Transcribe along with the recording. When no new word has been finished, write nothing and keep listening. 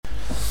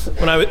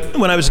When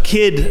I was a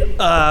kid,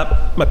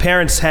 my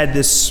parents had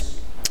this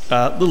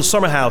little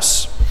summer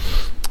house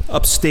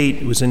upstate.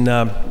 It was in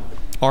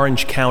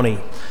Orange County.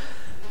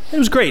 It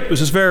was great. It was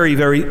this very,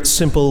 very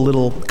simple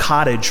little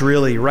cottage,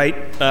 really,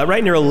 right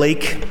near a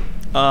lake.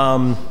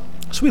 So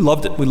we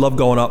loved it. We loved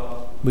going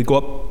up. We'd go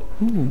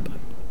up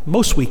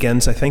most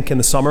weekends, I think, in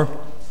the summer,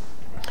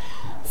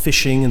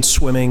 fishing and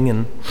swimming.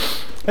 And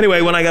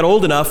anyway, when I got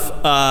old enough,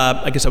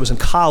 I guess I was in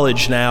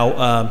college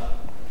now,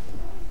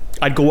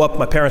 I'd go up.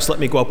 My parents let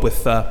me go up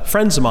with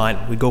friends of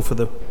mine. We'd go for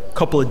the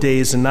couple of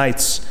days and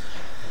nights.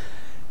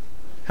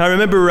 I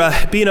remember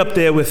being up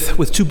there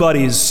with two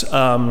buddies,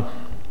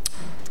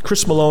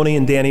 Chris Maloney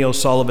and Danny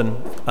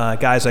O'Sullivan,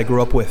 guys I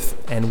grew up with,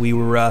 and we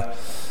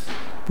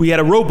had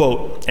a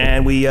rowboat,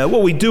 and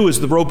what we do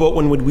is the rowboat,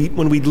 when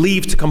we'd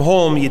leave to come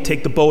home, you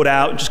take the boat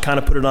out, just kind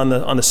of put it on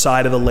the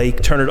side of the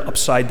lake, turn it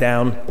upside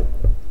down.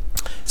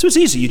 So it's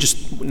easy.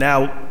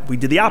 Now we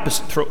did the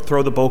opposite,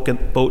 throw the boat in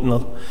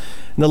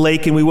the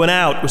lake, and we went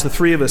out. It was the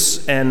three of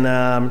us, and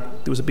there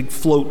was a big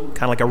float,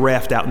 kind of like a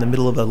raft out in the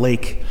middle of the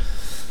lake.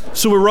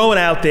 So we're rowing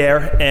out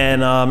there,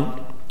 and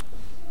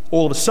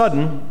all of a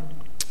sudden,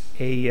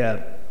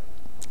 a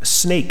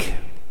snake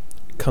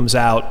comes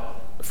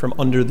out from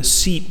under the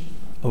seat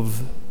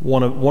of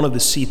one of the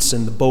seats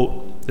in the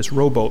boat, this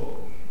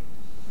rowboat.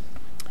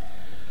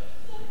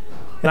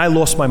 And I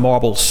lost my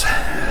marbles.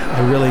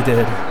 I really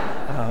did.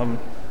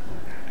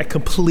 I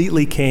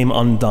completely came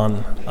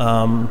undone.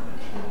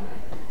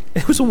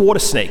 It was a water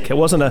snake. It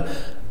wasn't a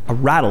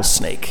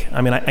rattlesnake.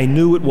 I mean, I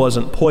knew it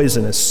wasn't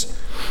poisonous,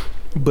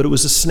 but it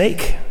was a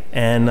snake.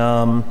 And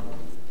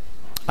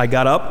I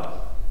got up,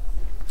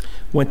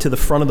 went to the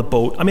front of the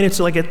boat. I mean, it's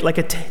like a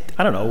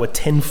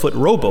 10-foot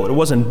rowboat. It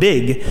wasn't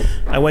big.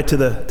 I went to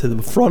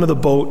the front of the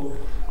boat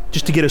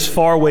just to get as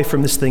far away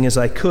from this thing as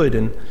I could.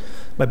 And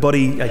my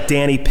buddy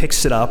Danny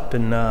picks it up,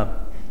 and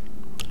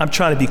I'm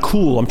trying to be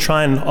cool. I'm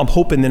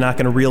hoping they're not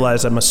going to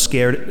realize I'm as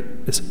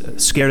scared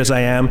as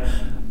I am.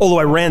 Although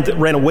I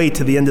ran away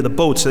to the end of the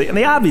boat, so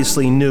they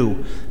obviously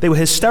knew. They were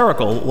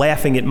hysterical,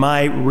 laughing at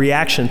my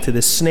reaction to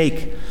this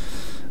snake.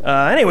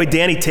 Anyway,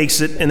 Danny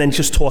takes it and then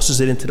just tosses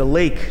it into the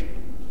lake.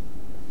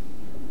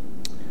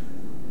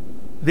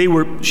 They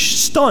were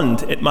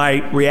stunned at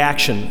my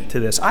reaction to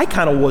this. I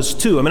kind of was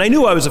too. I mean, I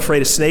knew I was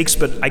afraid of snakes,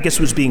 but I guess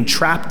it was being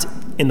trapped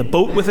in the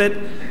boat with it.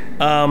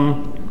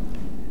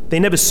 They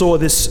never saw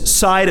this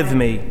side of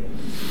me.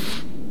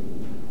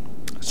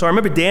 So I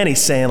remember Danny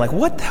saying, like,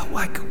 what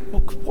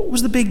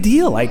was the big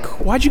deal? Like,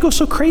 why'd you go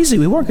so crazy?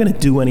 We weren't going to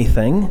do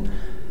anything.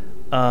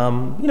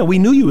 We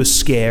knew you were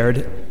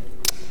scared.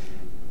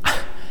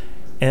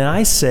 And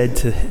I said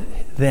to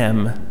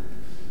them,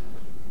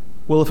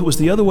 well, if it was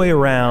the other way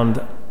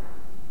around,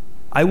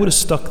 I would have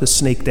stuck the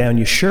snake down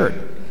your shirt.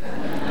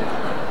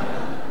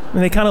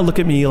 And they kind of look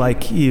at me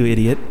like, you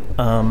idiot.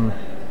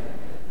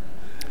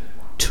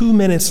 2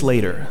 minutes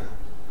later,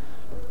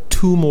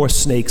 2 more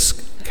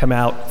snakes come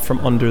out from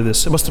under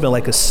this. It must have been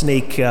like a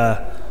snake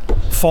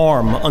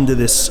farm under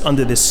this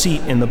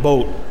seat in the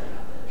boat.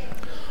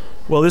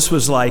 Well, this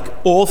was like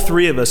all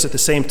 3 of us at the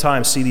same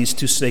time see these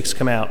 2 snakes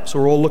come out. So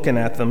we're all looking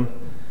at them,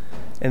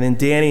 and then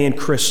Danny and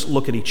Chris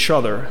look at each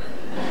other,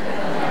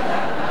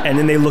 and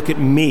then they look at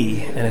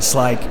me, and it's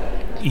like,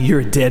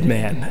 you're a dead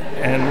man.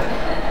 And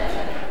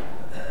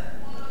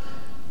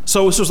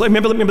so it was like,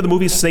 remember the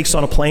movie Snakes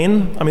on a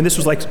Plane? I mean, this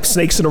was like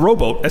snakes in a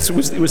rowboat. It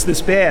was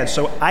this bad.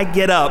 So I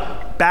get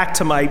up back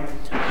to my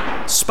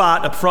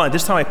spot up front.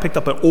 This time I picked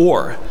up an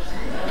oar.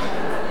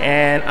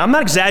 And I'm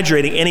not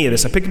exaggerating any of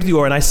this. I picked up the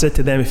oar and I said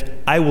to them,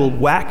 I will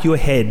whack your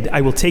head.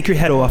 I will take your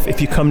head off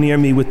if you come near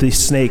me with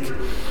this snake.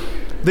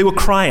 They were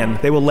crying.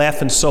 They were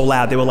laughing so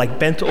loud. They were like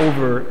bent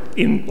over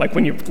in, like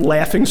when you're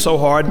laughing so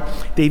hard.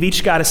 They've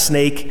each got a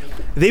snake.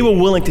 They were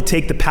willing to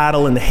take the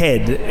paddle in the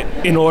head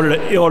in order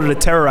to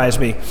terrorize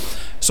me.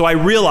 So I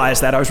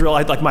realized that. I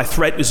realized like my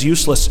threat was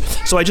useless.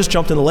 So I just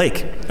jumped in the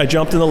lake. I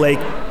jumped in the lake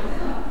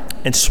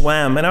and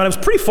swam. And I was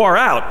pretty far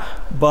out,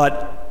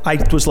 but I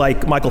was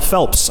like Michael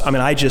Phelps. I mean,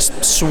 I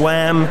just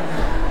swam.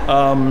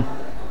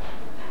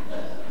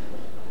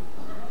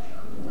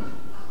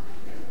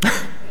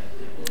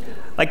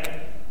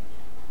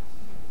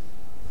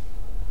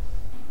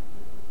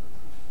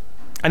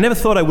 I never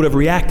thought I would have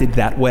reacted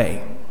that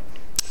way.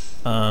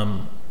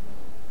 And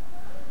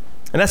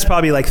that's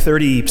probably like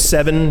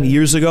 37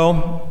 years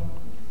ago.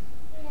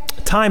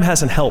 Time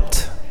hasn't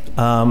helped.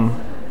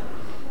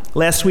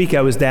 Last week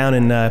I was down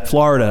in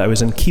Florida. I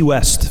was in Key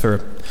West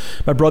for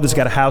my brother's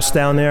got a house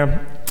down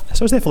there.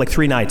 So I was there for like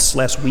 3 nights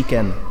last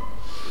weekend.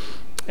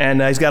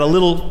 And he's got a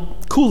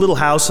cool little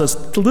house,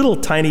 a little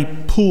tiny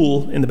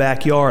pool in the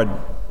backyard.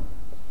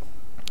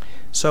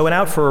 So I went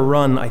out for a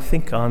run, I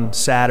think on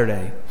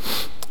Saturday.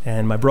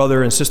 And my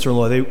brother and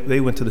sister-in-law, they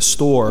went to the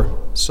store.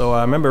 So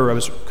I remember I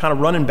was kind of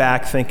running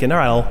back thinking, all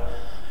right,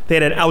 they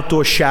had an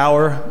outdoor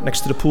shower next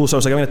to the pool. So I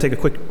was like, I'm going to take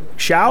a quick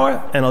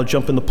shower and I'll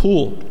jump in the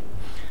pool.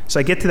 So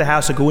I get to the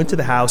house, I go into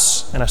the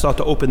house, and I start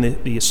to open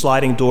the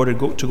sliding door to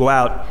go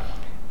out.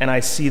 And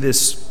I see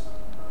this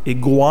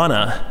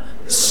iguana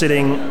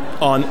sitting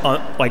on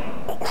like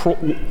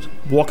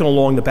walking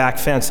along the back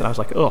fence, and I was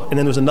like, oh. And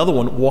then there was another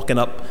one walking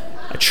up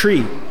a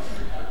tree.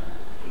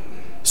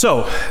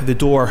 So the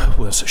door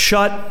was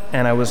shut,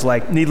 and I was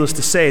like, needless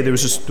to say, there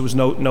was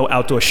no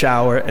outdoor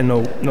shower and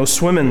no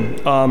swimming.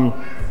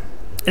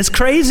 It's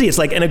crazy. It's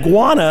like an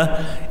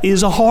iguana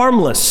is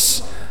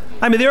harmless.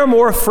 I mean, they're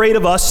more afraid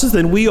of us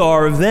than we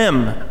are of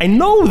them. I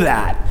know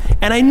that.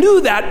 And I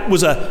knew that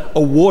was a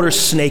water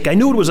snake. I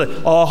knew it was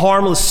a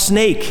harmless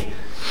snake.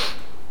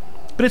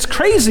 But it's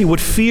crazy what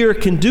fear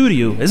can do to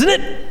you, isn't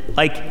it?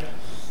 Like,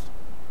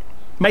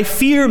 my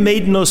fear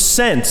made no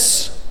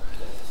sense.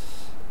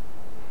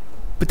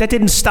 But that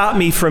didn't stop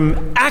me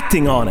from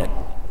acting on it,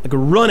 like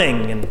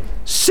running and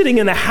sitting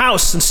in the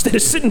house instead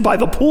of sitting by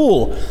the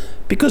pool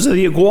because of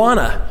the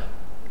iguana.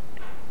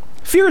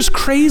 Fear is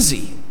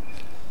crazy,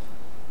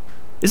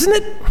 isn't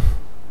it?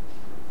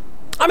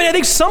 I mean, I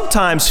think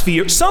sometimes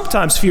fear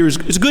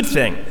is a good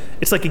thing.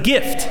 It's like a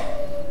gift.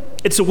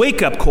 It's a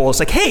wake-up call. It's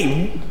like,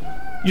 hey,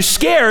 you're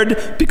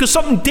scared because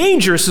something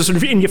dangerous is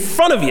in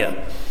front of you.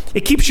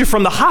 It keeps you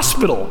from the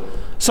hospital.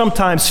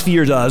 Sometimes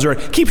fear does, or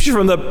it keeps you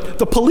from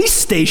the police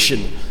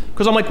station.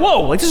 Because I'm like,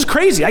 whoa, like this is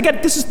crazy.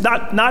 This is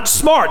not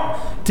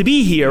smart to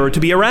be here or to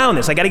be around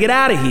this. I got to get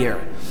out of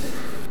here.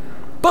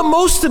 But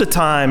most of the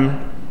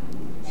time,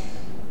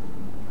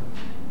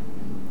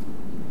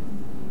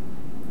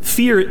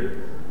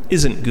 fear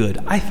isn't good,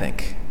 I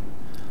think.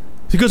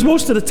 Because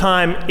most of the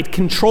time, it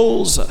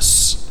controls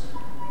us.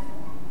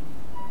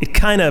 It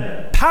kind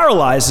of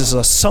paralyzes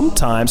us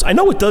sometimes. I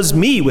know it does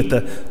me with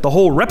the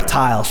whole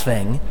reptile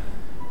thing.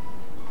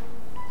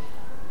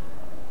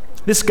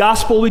 This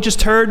gospel we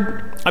just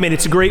heard, I mean,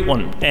 it's a great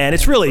one. And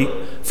it's really,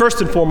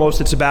 first and foremost,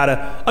 it's about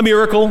a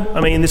miracle.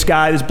 I mean, this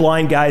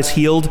blind guy is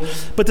healed.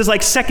 But there's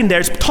like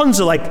secondary, there's tons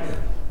of like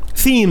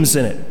themes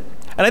in it.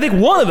 And I think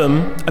one of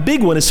them, a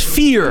big one, is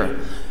fear.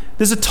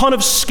 There's a ton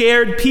of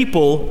scared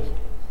people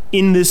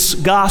in this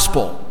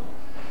gospel.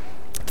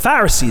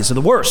 Pharisees are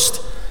the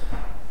worst.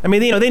 I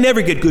mean, they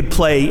never get good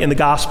play in the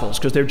Gospels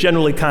because they're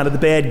generally kind of the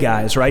bad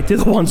guys, right? They're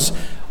the ones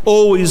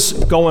always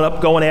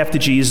going after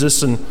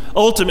Jesus, and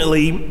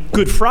ultimately,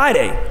 Good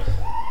Friday.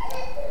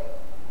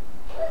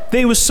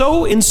 They were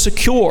so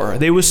insecure.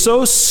 They were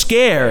so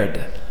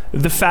scared,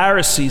 the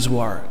Pharisees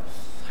were,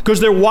 because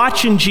they're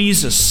watching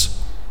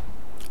Jesus.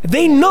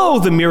 They know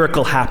the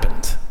miracle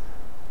happened,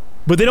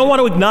 but they don't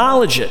want to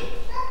acknowledge it.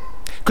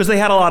 Because they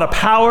had a lot of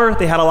power,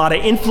 they had a lot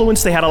of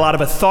influence, they had a lot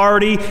of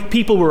authority.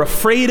 People were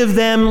afraid of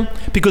them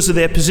because of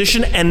their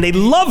position, and they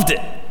loved it.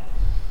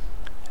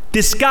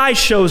 This guy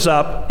shows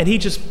up, and he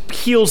just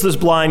heals this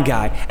blind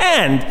guy.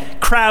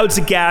 And crowds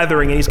are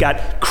gathering, and he's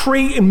got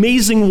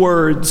amazing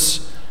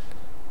words.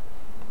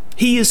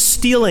 He is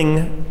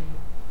stealing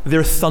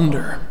their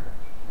thunder.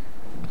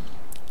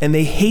 And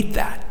they hate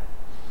that.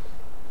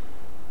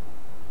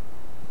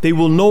 They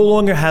will no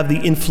longer have the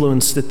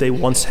influence that they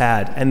once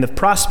had. And the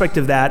prospect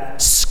of that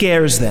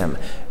scares them.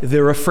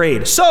 They're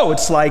afraid. So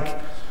it's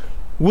like,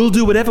 we'll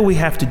do whatever we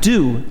have to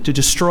do to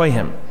destroy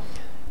him,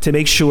 to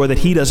make sure that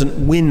he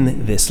doesn't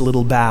win this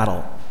little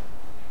battle.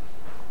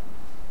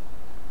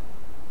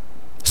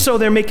 So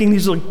they're making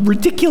these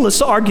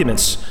ridiculous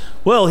arguments.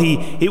 Well,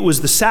 it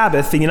was the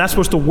Sabbath, and you're not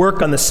supposed to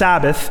work on the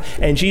Sabbath,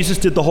 and Jesus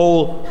did the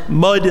whole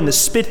mud and the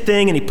spit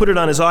thing, and he put it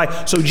on his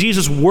eye, so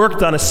Jesus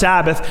worked on a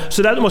Sabbath,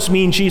 so that must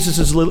mean Jesus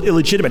is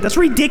illegitimate. That's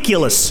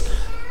ridiculous.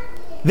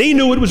 They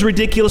knew it was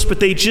ridiculous, but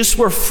they just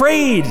were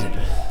afraid.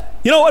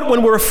 You know what?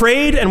 When we're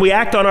afraid and we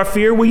act on our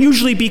fear, we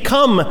usually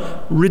become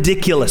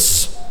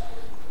ridiculous.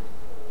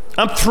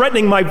 I'm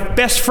threatening my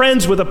best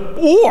friends with an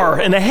oar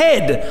in the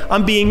head.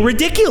 I'm being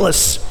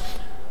ridiculous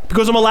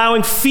because I'm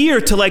allowing fear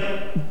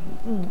to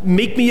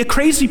make me a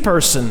crazy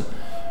person.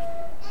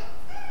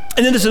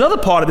 And then there's another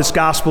part of this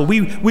gospel.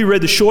 We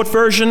read the short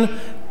version.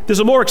 There's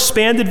a more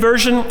expanded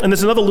version, and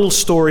there's another little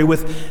story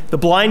with the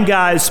blind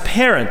guy's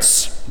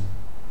parents.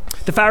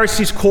 The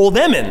Pharisees call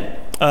them in.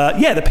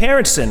 The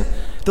parents in.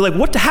 They're like,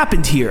 what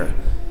happened here?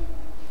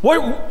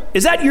 What,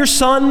 is that your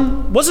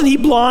son? Wasn't he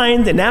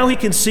blind and now he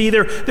can see?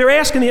 They're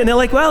asking, and they're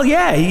like, well,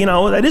 yeah,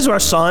 that is our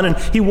son, and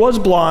he was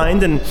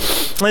blind, and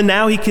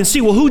now he can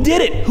see. Well, who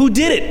did it? Who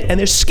did it? And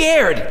they're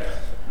scared.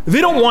 They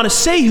don't want to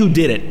say who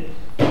did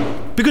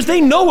it because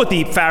they know what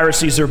the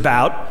Pharisees are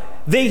about.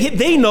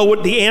 They know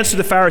what the answer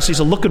the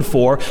Pharisees are looking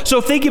for. So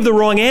if they give the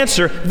wrong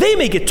answer, they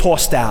may get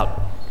tossed out.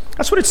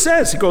 That's what it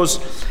says. It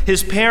goes,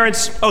 his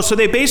parents, so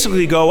they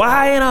basically go,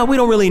 we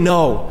don't really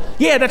know.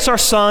 Yeah, that's our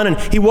son, and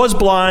he was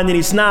blind, and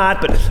he's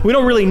not, but we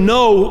don't really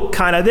know,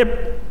 kind of.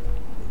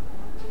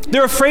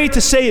 They're afraid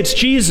to say it's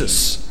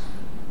Jesus.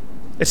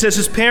 It says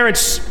his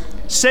parents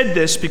said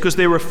this because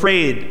they were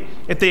afraid.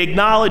 If they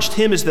acknowledged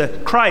him as the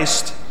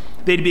Christ,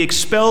 they'd be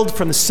expelled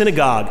from the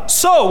synagogue.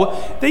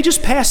 So they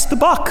just passed the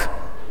buck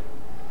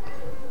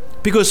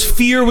because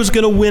fear was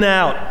going to win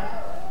out.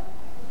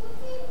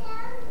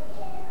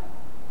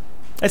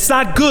 It's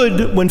not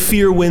good when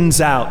fear wins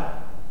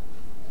out.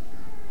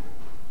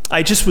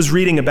 I just was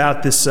reading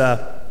about this,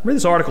 read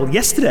this article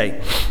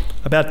yesterday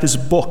about this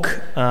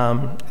book.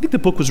 I think the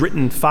book was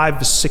written 5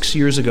 to 6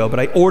 years ago, but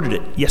I ordered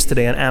it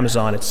yesterday on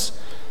Amazon. It's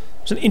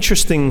It's an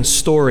interesting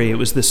story. It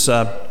was this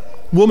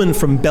woman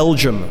from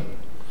Belgium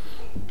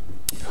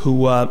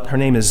who, her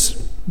name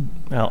is,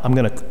 well, I'm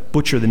going to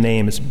butcher the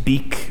name, it's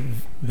Beek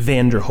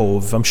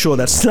Vanderhove. I'm sure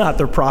that's not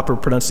the proper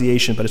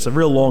pronunciation, but it's a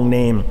real long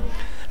name.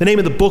 The name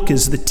of the book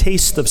is The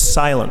Taste of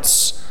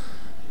Silence.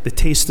 The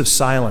Taste of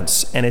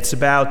Silence. And it's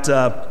about,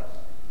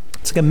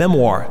 it's like a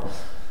memoir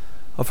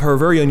of her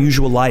very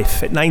unusual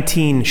life. At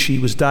 19, she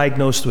was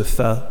diagnosed with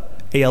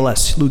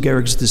ALS, Lou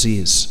Gehrig's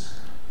disease.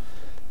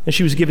 And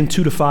she was given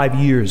 2 to 5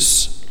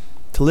 years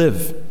to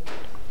live.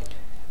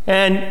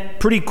 And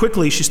pretty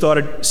quickly, she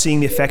started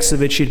seeing the effects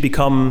of it. She had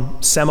become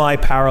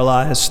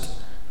semi-paralyzed.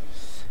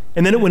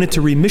 And then it went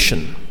into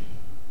remission,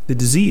 the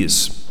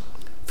disease,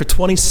 for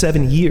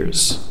 27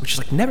 years, which is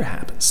like never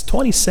happens,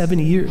 27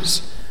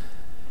 years.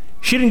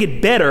 She didn't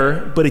get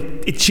better, but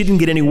she didn't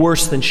get any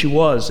worse than she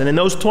was. And in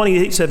those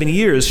 27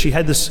 years, she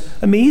had this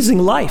amazing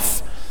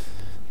life.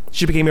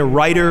 She became a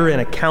writer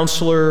and a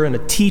counselor and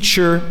a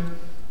teacher.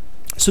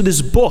 So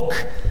this book,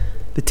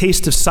 The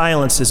Taste of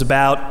Silence, is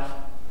about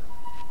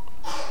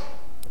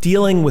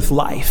dealing with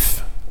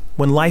life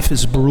when life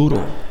is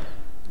brutal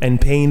and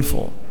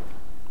painful.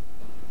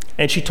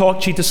 And she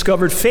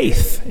discovered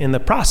faith in the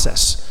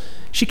process.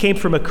 She came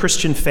from a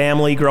Christian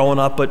family growing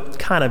up, but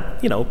kind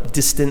of,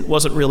 distant,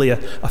 wasn't really a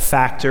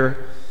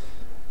factor.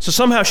 So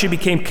somehow she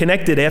became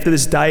connected after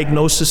this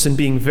diagnosis and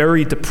being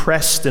very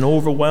depressed and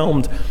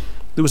overwhelmed.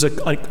 There was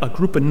a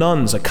group of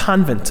nuns, a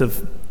convent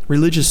of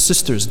religious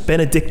sisters,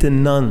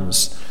 Benedictine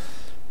nuns.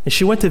 And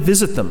she went to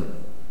visit them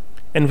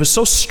and was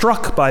so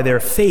struck by their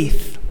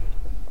faith.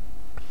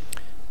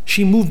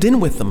 She moved in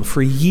with them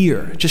for a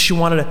year.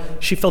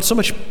 She felt so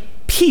much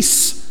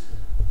peace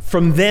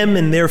from them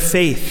and their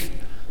faith.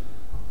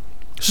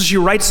 So she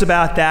writes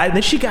about that, and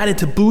then she got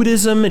into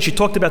Buddhism, and she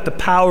talked about the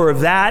power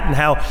of that and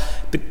how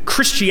the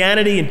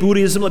Christianity and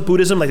Buddhism,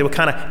 like they were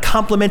kind of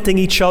complementing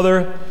each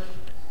other.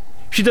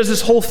 She does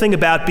this whole thing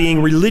about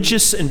being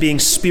religious and being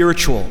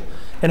spiritual.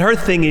 And her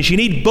thing is you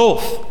need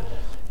both.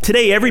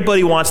 Today,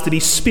 everybody wants to be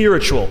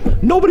spiritual.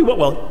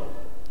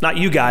 Not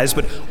you guys,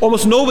 but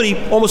almost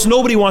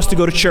nobody wants to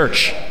go to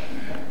church.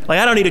 Like,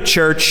 I don't need a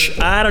church.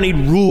 I don't need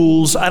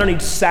rules. I don't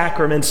need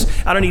sacraments.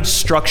 I don't need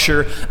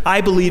structure.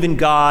 I believe in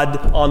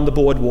God on the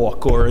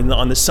boardwalk or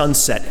on the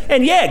sunset.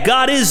 And yeah,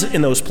 God is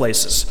in those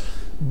places.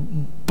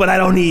 But I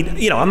don't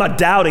need, I'm not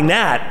doubting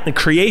that in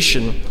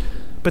creation.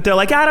 But they're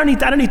like, I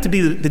don't need to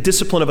be the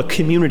discipline of a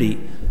community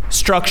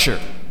structure.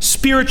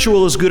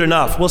 Spiritual is good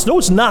enough. Well, no,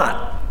 it's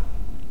not,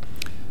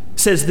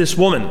 says this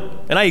woman.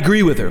 And I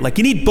agree with her. Like,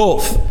 you need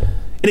both.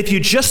 And if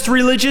you're just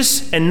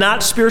religious and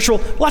not spiritual,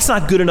 well, that's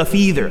not good enough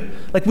either.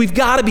 Like, we've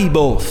got to be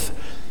both.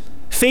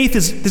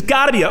 There's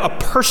got to be a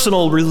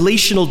personal,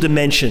 relational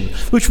dimension,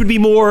 which would be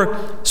more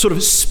sort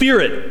of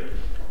spirit.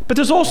 But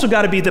there's also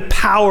got to be the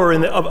power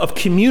of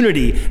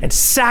community and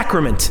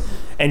sacrament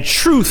and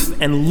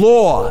truth and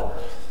law.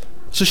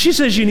 So she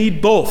says you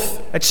need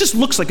both. It just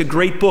looks like a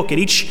great book. And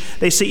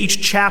they say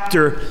each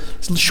chapter,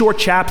 short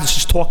chapters,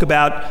 just talk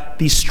about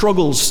these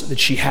struggles that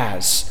she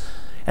has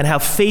and how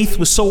faith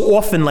was so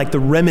often like the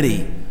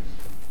remedy.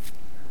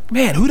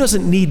 Man, who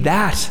doesn't need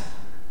that?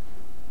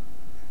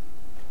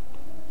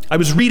 I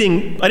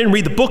didn't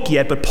read the book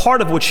yet, but part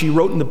of what she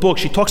wrote in the book,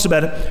 she talks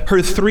about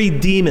her 3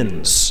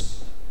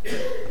 demons.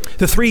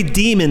 The 3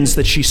 demons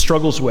that she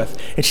struggles with.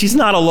 And she's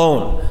not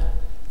alone.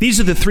 These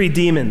are the 3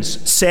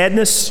 demons: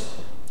 sadness,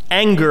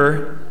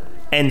 anger,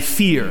 and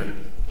fear.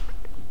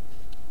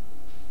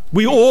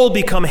 We all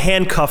become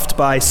handcuffed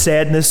by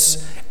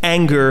sadness,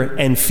 anger,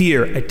 and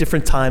fear at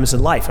different times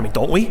in life. I mean,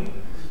 don't we?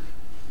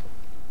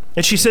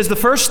 And she says the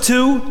first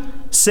 2,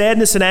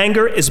 sadness and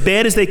anger, as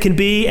bad as they can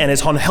be and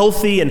as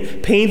unhealthy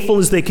and painful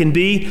as they can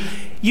be,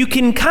 you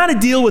can kind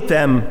of deal with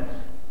them.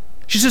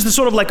 She says they're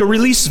sort of like a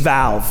release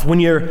valve. When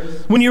you're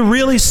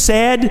really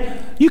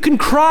sad, you can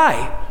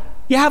cry.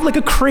 You have like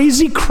a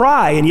crazy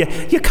cry, and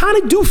you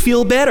kind of do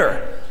feel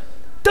better.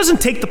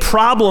 Doesn't take the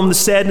problem, the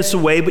sadness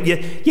away, but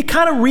you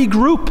kind of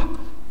regroup.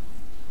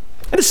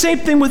 And the same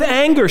thing with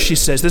anger, she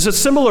says. There's a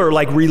similar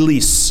like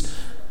release.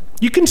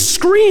 You can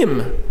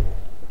scream.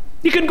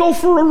 You can go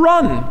for a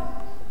run.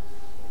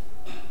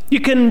 You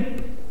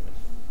can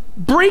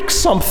break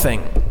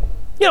something.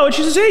 And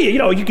she says, hey,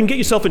 you can get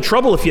yourself in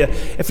trouble if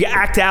you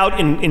act out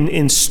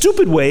in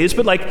stupid ways,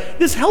 but like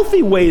there's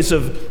healthy ways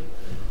of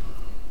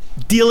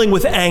dealing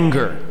with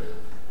anger.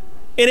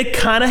 And it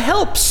kind of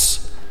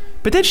helps.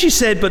 But then she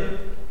said, but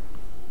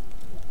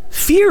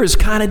fear is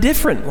kind of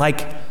different.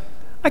 Like,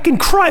 I can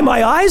cry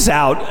my eyes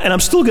out and I'm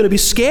still going to be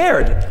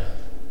scared.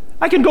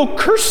 I can go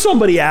curse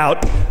somebody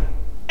out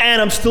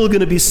and I'm still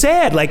going to be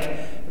sad.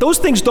 Like, those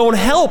things don't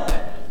help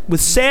with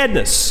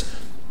sadness.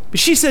 But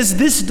she says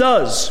this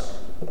does.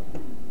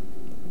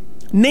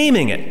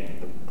 Naming it.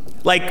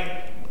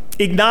 Like,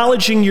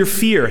 acknowledging your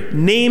fear.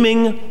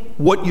 Naming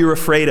what you're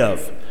afraid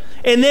of.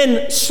 And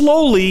then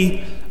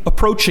slowly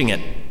approaching it.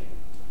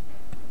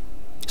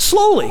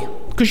 Slowly,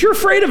 because you're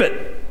afraid of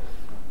it.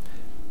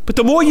 But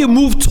the more you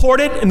move toward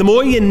it and the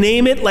more you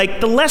name it, like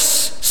the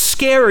less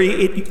scary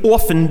it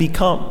often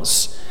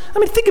becomes. I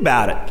mean, think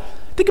about it.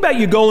 Think about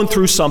you going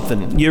through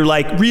something. You're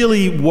like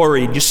really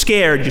worried, you're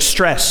scared, you're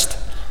stressed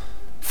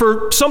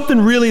for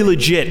something really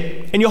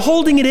legit, and you're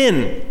holding it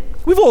in.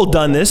 We've all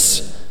done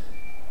this.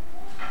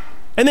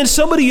 And then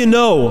somebody you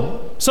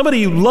know,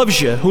 somebody who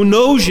loves you, who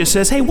knows you,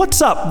 says, hey,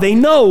 what's up? They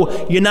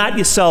know you're not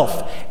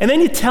yourself. And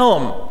then you tell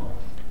them.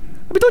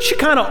 But don't you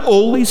kind of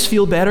always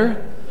feel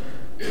better?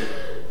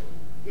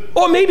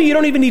 Or maybe you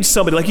don't even need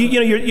somebody. Like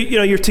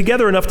you're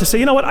together enough to say,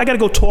 you know what, I got to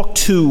go talk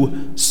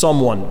to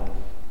someone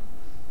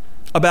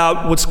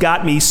about what's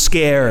got me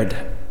scared.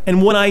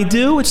 And when I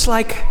do, it's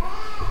like,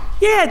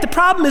 yeah, the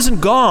problem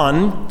isn't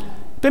gone.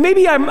 But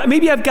maybe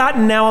I've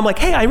gotten now, I'm like,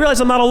 hey, I realize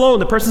I'm not alone.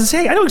 The person says,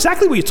 hey, I know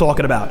exactly what you're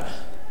talking about.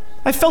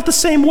 I felt the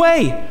same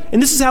way,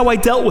 and this is how I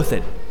dealt with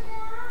it.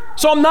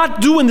 So I'm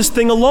not doing this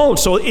thing alone.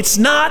 So it's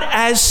not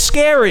as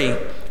scary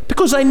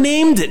because I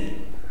named it.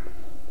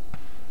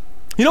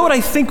 You know what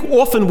I think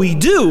often we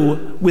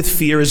do with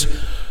fear is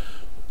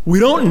we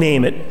don't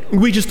name it,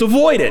 we just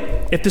avoid it.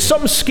 If there's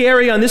something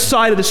scary on this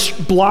side of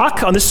the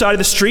block, on this side of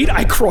the street,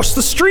 I cross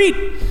the street.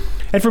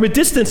 And from a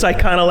distance, I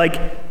kind of like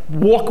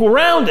walk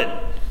around it.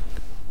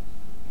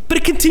 But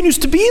it continues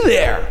to be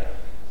there.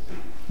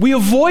 We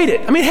avoid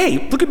it. I mean,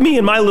 hey, look at me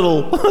and my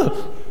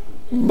little,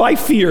 my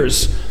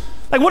fears.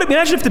 Like,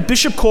 imagine if the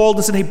bishop called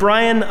and said, hey,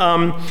 Brian,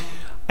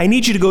 I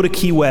need you to go to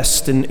Key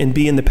West and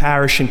be in the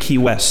parish in Key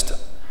West.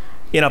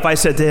 If I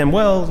said to him,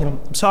 well,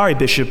 I'm sorry,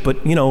 Bishop,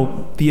 but,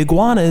 the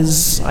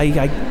iguanas,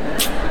 I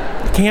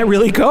can't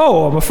really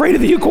go. I'm afraid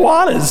of the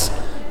iguanas.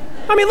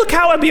 I mean, look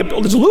how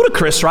it's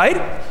ludicrous,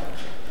 right?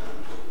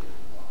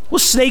 Well,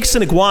 snakes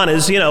and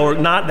iguanas, are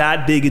not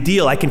that big a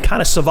deal. I can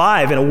kind of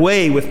survive in a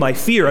way with my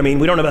fear. I mean,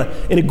 we don't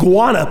have an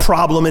iguana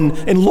problem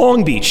in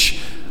Long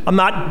Beach. I'm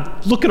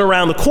not looking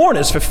around the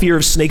corners for fear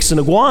of snakes and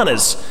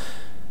iguanas.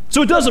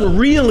 So it doesn't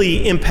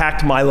really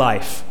impact my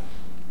life.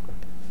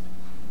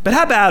 But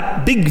how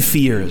about big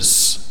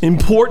fears,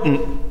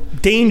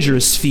 important,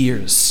 dangerous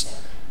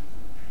fears,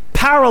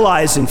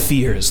 paralyzing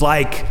fears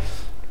like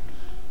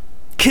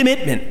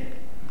commitment?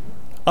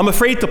 I'm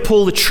afraid to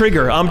pull the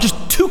trigger. I'm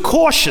just too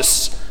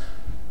cautious.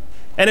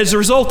 And as a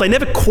result, I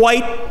never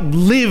quite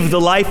live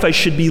the life I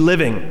should be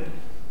living.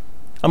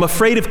 I'm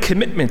afraid of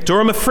commitment, or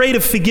I'm afraid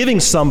of forgiving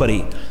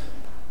somebody.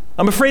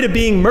 I'm afraid of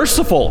being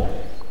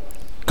merciful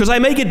because I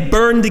may get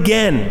burned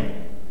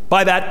again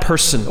by that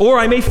person, or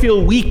I may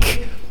feel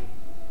weak.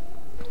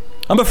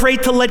 I'm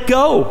afraid to let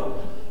go.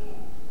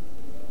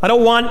 I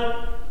want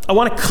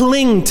to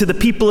cling to the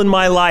people in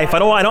my life.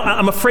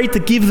 I'm afraid to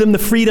give them the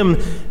freedom,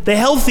 the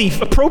healthy,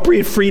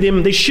 appropriate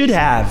freedom they should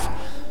have.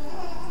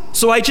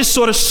 So I just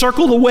sort of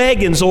circle the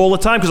wagons all the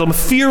time because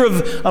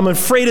I'm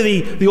afraid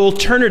of the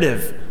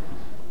alternative.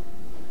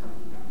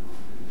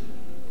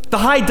 The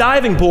high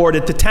diving board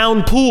at the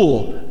town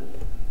pool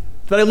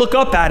that I look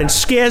up at and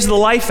scares the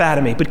life out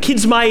of me. But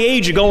kids my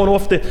age are going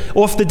off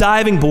the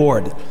diving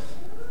board.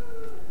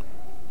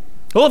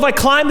 Well, if I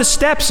climb the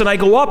steps and I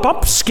go up,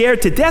 I'm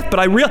scared to death,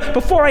 but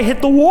before I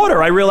hit the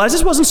water, I realized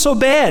this wasn't so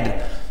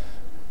bad.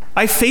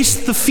 I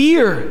faced the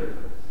fear.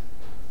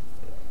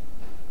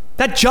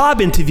 That job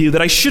interview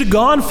that I should have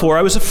gone for,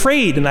 I was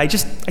afraid, and I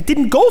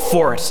didn't go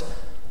for it.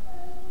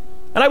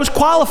 And I was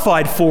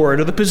qualified for it,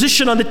 or the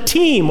position on the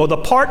team, or the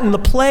part in the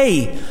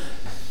play.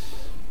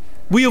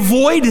 We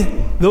avoid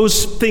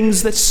those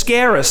things that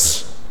scare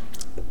us,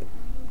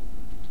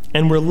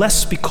 and we're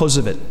less because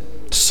of it.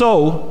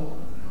 So,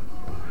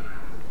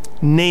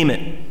 name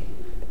it,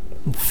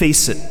 and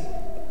face it,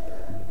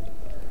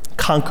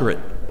 conquer it.